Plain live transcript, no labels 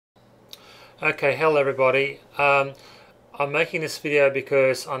Okay, hello everybody. I'm making this video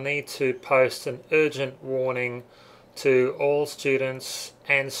because I need to post an urgent warning to all students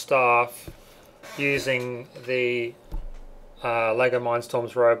and staff using the LEGO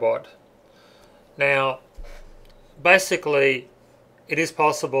Mindstorms robot. Now, basically, it is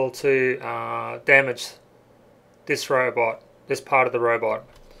possible to damage this robot, this part of the robot,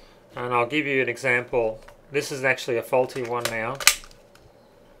 and I'll give you an example. This is actually a faulty one now.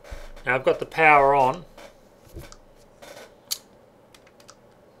 Now I've got the power on.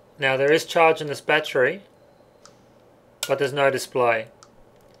 Now there is charge in this battery, but there's no display.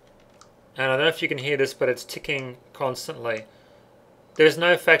 And I don't know if you can hear this, but it's ticking constantly. There's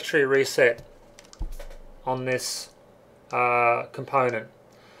no factory reset on this component.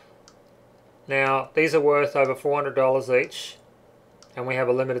 Now these are worth over $400 each, and we have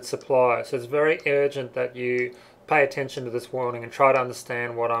a limited supply, so it's very urgent that you pay attention to this warning and try to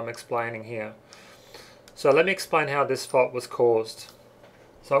understand what I'm explaining here. So let me explain how this fault was caused.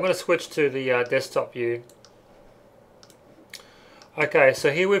 So I'm going to switch to the desktop view. Okay,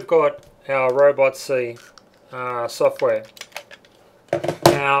 so here we've got our Robot C software.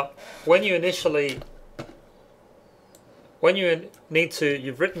 Now, you've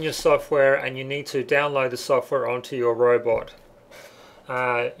written your software and you need to download the software onto your robot.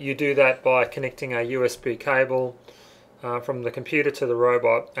 You do that by connecting a USB cable from the computer to the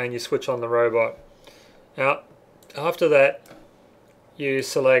robot, and you switch on the robot. Now, after that, you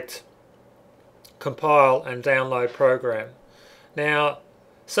select compile and download program. Now,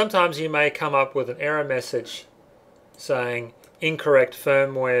 sometimes you may come up with an error message saying incorrect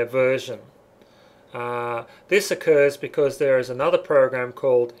firmware version. This occurs because there is another program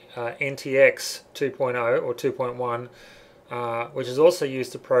called NTX 2.0 or 2.1 which is also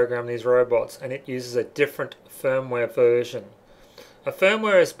used to program these robots, and it uses a different firmware version. A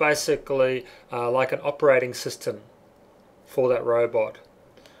firmware is basically like an operating system for that robot.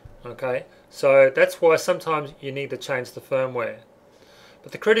 Okay, so that's why sometimes you need to change the firmware.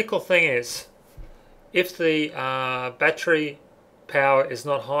 But the critical thing is, if the battery power is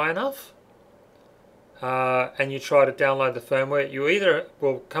not high enough and you try to download the firmware, you either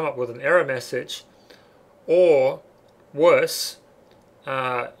will come up with an error message, or worse,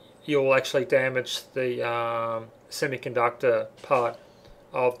 you'll actually damage the semiconductor part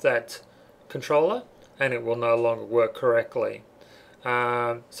of that controller, and it will no longer work correctly.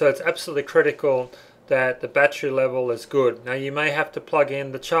 So it's absolutely critical that the battery level is good. Now you may have to plug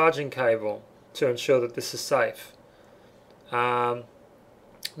in the charging cable to ensure that this is safe. The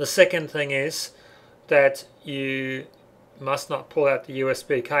second thing is that you must not pull out the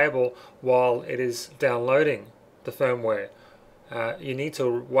USB cable while it is downloading the firmware. You need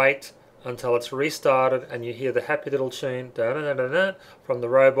to wait until it's restarted and you hear the happy little tune from the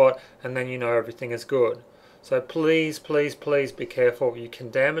robot, and then you know everything is good. So please, please, please be careful. You can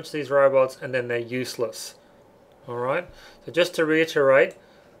damage these robots and then they're useless. Alright, so just to reiterate,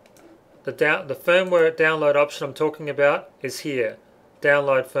 the firmware download option I'm talking about is here.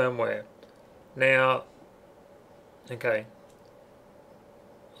 Download firmware. Now, okay,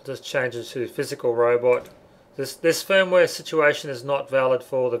 I'll just change it to physical robot. This firmware situation is not valid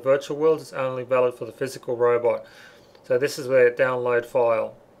for the virtual world, it's only valid for the physical robot. So this is where download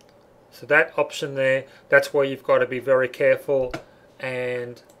file. So that option there, that's where you've got to be very careful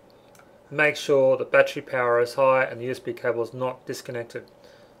and make sure the battery power is high and the USB cable is not disconnected.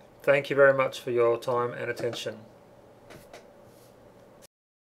 Thank you very much for your time and attention.